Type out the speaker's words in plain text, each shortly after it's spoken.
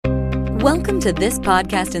Welcome to this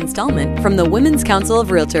podcast installment from the Women's Council of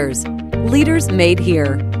Realtors. Leaders Made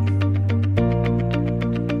Here.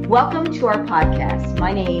 Welcome to our podcast.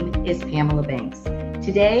 My name is Pamela Banks.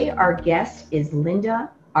 Today, our guest is Linda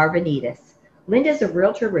Arvanites. Linda is a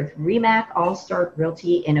realtor with RE/MAX All-Star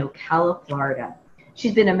Realty in Ocala, Florida.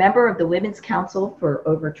 She's been a member of the Women's Council for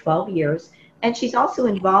over 12 years, and she's also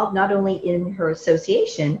involved not only in her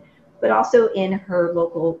association, but also in her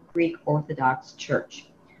local Greek Orthodox church.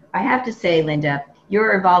 I have to say, Linda,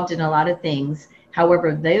 you're involved in a lot of things.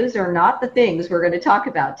 However, those are not the things we're going to talk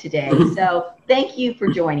about today. So thank you for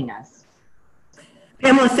joining us.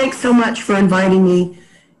 Pamela, thanks so much for inviting me.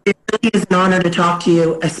 It really is an honor to talk to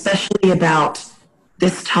you, especially about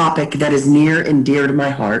this topic that is near and dear to my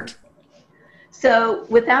heart. So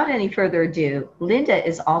without any further ado, Linda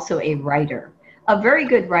is also a writer. A very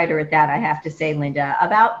good writer at that, I have to say, Linda.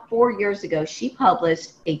 About 4 years ago, she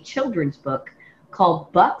published a children's book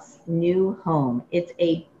called Buck's New Home. It's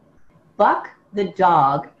a Buck the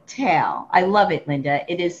Dog tale. I love it, Linda.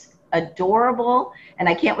 It is adorable, and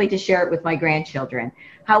I can't wait to share it with my grandchildren.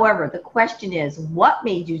 However, the question is, what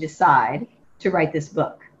made you decide to write this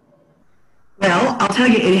book? Well, I'll tell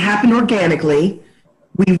you, it happened organically.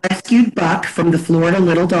 We rescued Buck from the Florida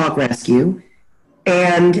Little Dog Rescue,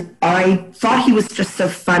 and I thought he was just so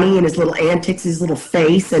funny in his little antics, his little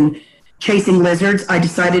face, and chasing lizards. I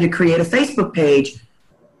decided to create a Facebook page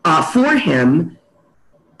for him,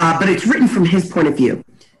 but it's written from his point of view.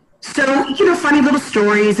 So, funny little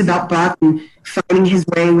stories about Buck and finding his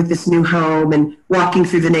way with this new home and walking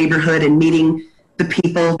through the neighborhood and meeting the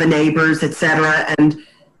people, the neighbors, etc. And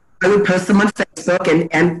I would post them on Facebook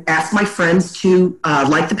and ask my friends to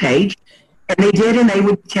like the page. And they did, and they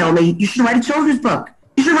would tell me, you should write a children's book.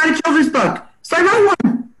 You should write a children's book. So I wrote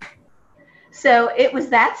one. So it was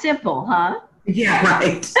that simple, huh? Yeah,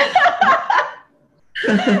 right.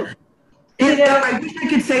 I wish I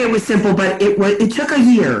could say it was simple, but it took a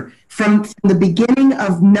year from the beginning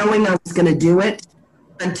of knowing I was going to do it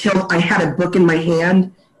until I had a book in my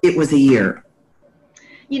hand. It was a year.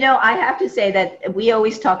 I have to say that we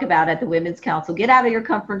always talk about at the Women's Council, get out of your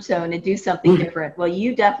comfort zone and do something different. Well,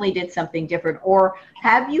 you definitely did something different. Or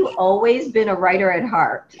have you always been a writer at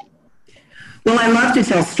heart? Well, I love to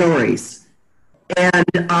tell stories, and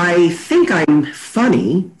I think I'm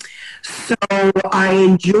funny. So I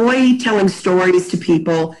enjoy telling stories to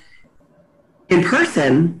people in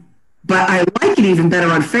person, but I like it even better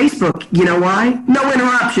on Facebook. You know why? No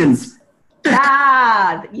interruptions.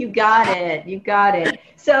 You got it. You got it.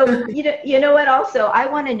 So, you know what, also, I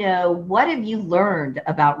want to know, what have you learned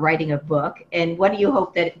about writing a book, and what do you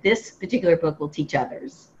hope that this particular book will teach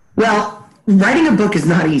others? Well, writing a book is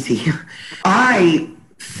not easy. I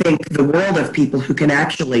think the world of people who can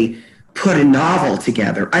actually put a novel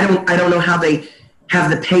together. I don't know how they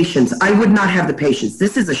have the patience. I would not have the patience.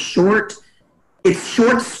 This is it's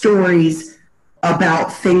short stories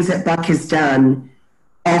about things that Buck has done,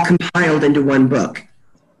 all compiled into one book.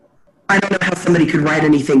 I don't know how somebody could write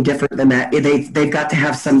anything different than that. They've got to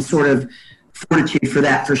have some sort of fortitude for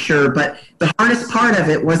that, for sure. But the hardest part of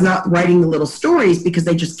it was not writing the little stories, because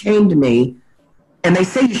they just came to me, and they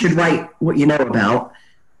say you should write what you know about.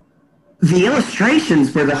 The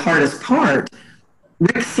illustrations were the hardest part.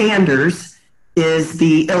 Rick Sanders is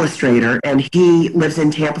the illustrator, and he lives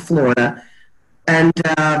in Tampa, Florida. And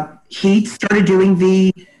he started doing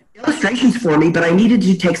the illustrations for me, but I needed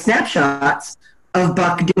to take snapshots of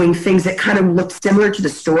Buck doing things that kind of looked similar to the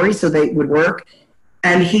story so they would work.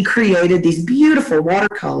 And he created these beautiful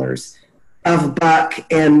watercolors of Buck,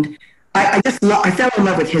 and I fell in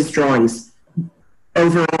love with his drawings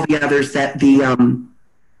over all the others that the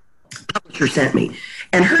publisher sent me.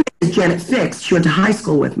 And her name is Janet Fix. She went to high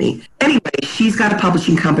school with me. Anyway, she's got a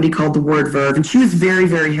publishing company called The Word Verve, and she was very,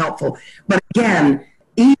 very helpful. But again,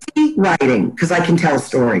 easy writing, because I can tell a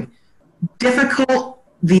story. Difficult,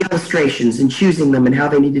 the illustrations and choosing them and how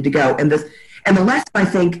they needed to go. And the lesson, I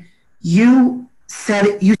think, you said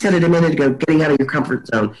it a minute ago, getting out of your comfort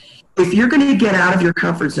zone. If you're going to get out of your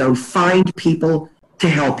comfort zone, find people to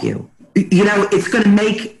help you. It's going to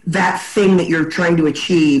make that thing that you're trying to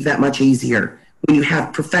achieve that much easier when you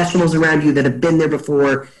have professionals around you that have been there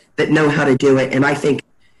before, that know how to do it. And I think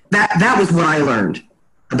that was what I learned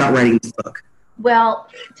about writing this book. Well,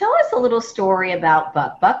 tell us a little story about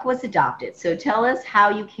Buck. Buck was adopted. So tell us how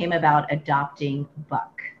you came about adopting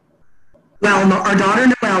Buck. Well, our daughter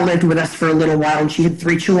Noelle lived with us for a little while, and she had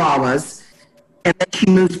 3 Chihuahuas. And then she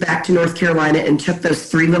moved back to North Carolina and took those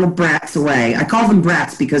 3 little brats away. I call them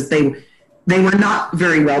brats because they were not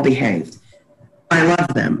very well behaved. I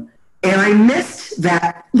love them. And I missed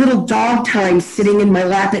that little dog time sitting in my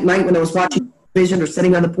lap at night when I was watching television or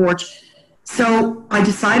sitting on the porch. So I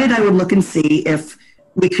decided I would look and see if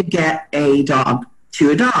we could get a dog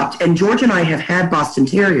to adopt. And George and I have had Boston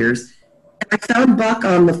Terriers. And I found Buck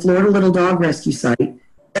on the Florida Little Dog Rescue site,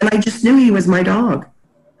 and I just knew he was my dog.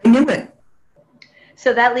 I knew it.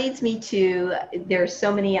 So that leads me to, there's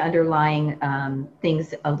so many underlying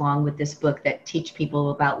things along with this book that teach people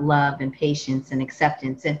about love and patience and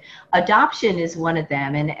acceptance. And adoption is one of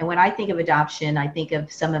them. And when I think of adoption, I think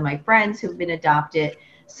of some of my friends who've been adopted.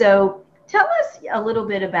 So tell us a little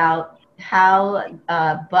bit about how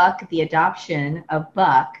Buck, the adoption of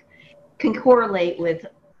Buck, can correlate with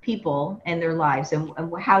people and their lives, and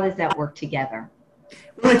how does that work together?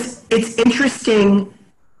 Well, it's interesting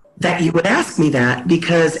that you would ask me that,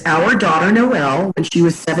 because our daughter Noelle, when she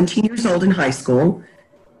was 17 years old in high school,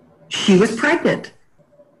 she was pregnant,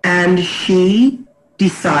 and she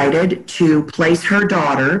decided to place her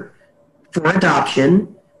daughter for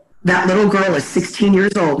adoption. That little girl is 16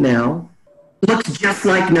 years old now, looks just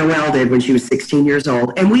like Noelle did when she was 16 years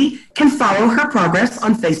old, and we can follow her progress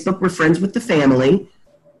on Facebook. We're friends with the family,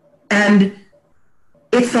 and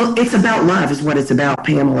it's about love is what it's about,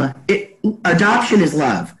 Pamela. Adoption is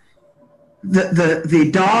love. The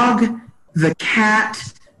dog, the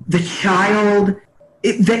cat, the child,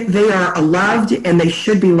 they are loved, and they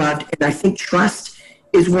should be loved. And I think trust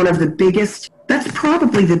is one of the biggest, that's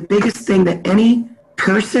probably the biggest thing that any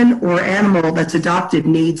person or animal that's adopted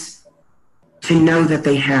needs to know that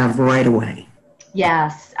they have right away.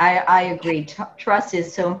 Yes, I agree. Trust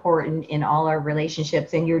is so important in all our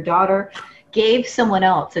relationships. And your daughter gave someone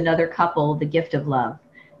else, another couple, the gift of love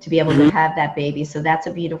to be able to have that baby. So that's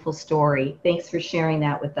a beautiful story. Thanks for sharing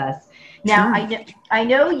that with us. Now, sure. I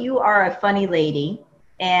know you are a funny lady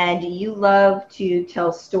and you love to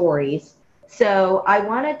tell stories. So I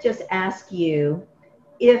want to just ask you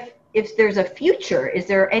if there's a future, is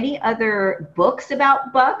there any other books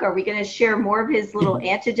about Buck? Are we going to share more of his little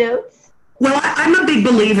antidotes? Well, I'm a big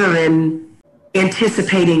believer in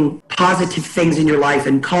anticipating positive things in your life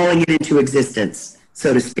and calling it into existence,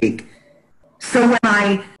 so to speak. So when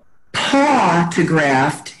I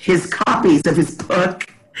autographed his copies of his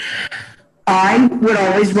book, I would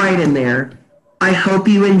always write in there, I hope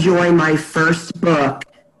you enjoy my first book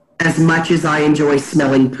as much as I enjoy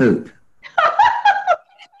smelling poop.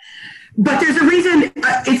 But there's a reason,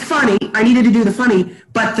 it's funny, I needed to do the funny,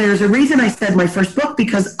 but there's a reason I said my first book,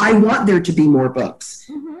 because I want there to be more books.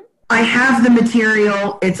 Mm-hmm. I have the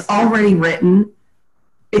material, it's already written.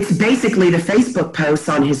 It's basically the Facebook posts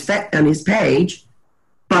on his page,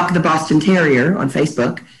 Buck the Boston Terrier on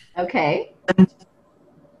Facebook. Okay. And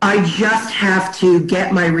I just have to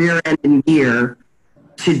get my rear end in gear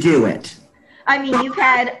to do it. I mean, you've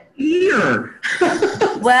had... Year.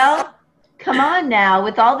 Well, come on now,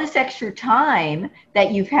 with all this extra time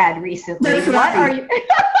that you've had recently, what are you...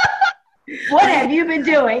 What have you been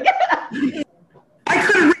doing? I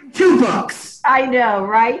could have written 2 books. I know,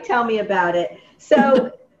 right? Tell me about it.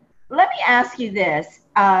 So let me ask you this.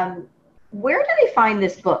 Where do they find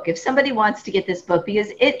this book? If somebody wants to get this book,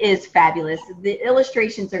 because it is fabulous. The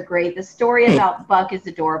illustrations are great. The story about Buck is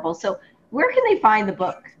adorable. So where can they find the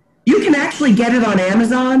book? You can actually get it on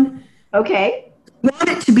Amazon. Okay. If you want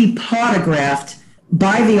it to be autographed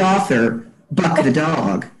by the author, Buck the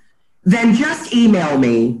dog, then just email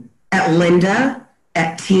me at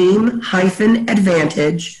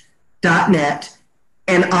linda@team-advantage.net,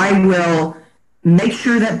 and I will make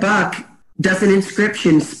sure that Buck does an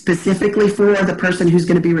inscription specifically for the person who's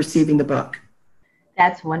going to be receiving the book.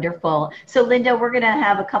 That's wonderful. So, Linda, we're going to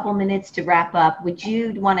have a couple minutes to wrap up. Would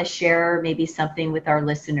you want to share maybe something with our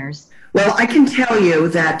listeners? Well, I can tell you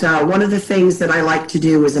that one of the things that I like to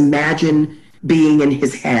do is imagine being in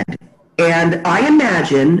his head. And I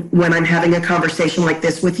imagine when I'm having a conversation like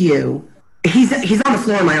this with you, he's on the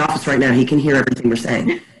floor in my office right now. He can hear everything we're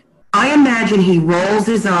saying. I imagine he rolls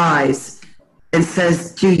his eyes and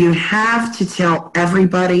says, do you have to tell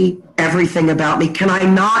everybody everything about me? Can I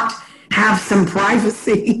not have some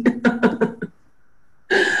privacy?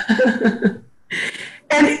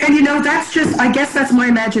 and you know, that's just, I guess that's my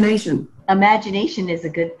imagination. Imagination is a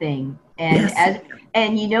good thing. And yes.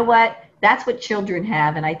 And you know what? That's what children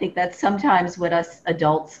have. And I think that's sometimes what us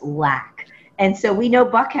adults lack. And so we know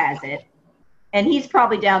Buck has it. And he's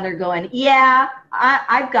probably down there going, yeah,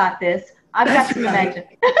 I've got this. I've got some imagination.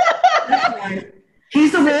 Right.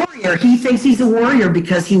 He's a warrior. He thinks he's a warrior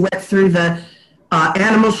because he went through the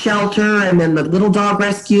animal shelter and then the little dog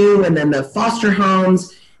rescue and then the foster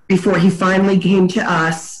homes before he finally came to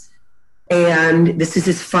us. And this is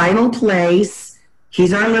his final place.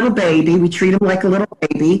 He's our little baby. We treat him like a little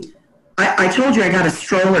baby. I told you I got a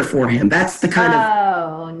stroller for him. That's the kind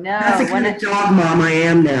of dog mom I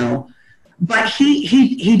am now. But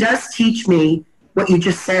he does teach me what you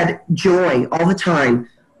just said, joy all the time.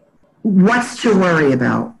 What's to worry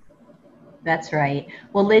about? That's right.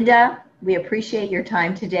 Well, Linda, we appreciate your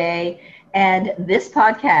time today. And this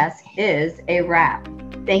podcast is a wrap.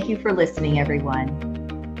 Thank you for listening,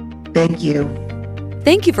 everyone. Thank you.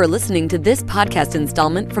 Thank you for listening to this podcast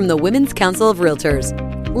installment from the Women's Council of Realtors.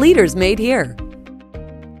 Leaders Made Here.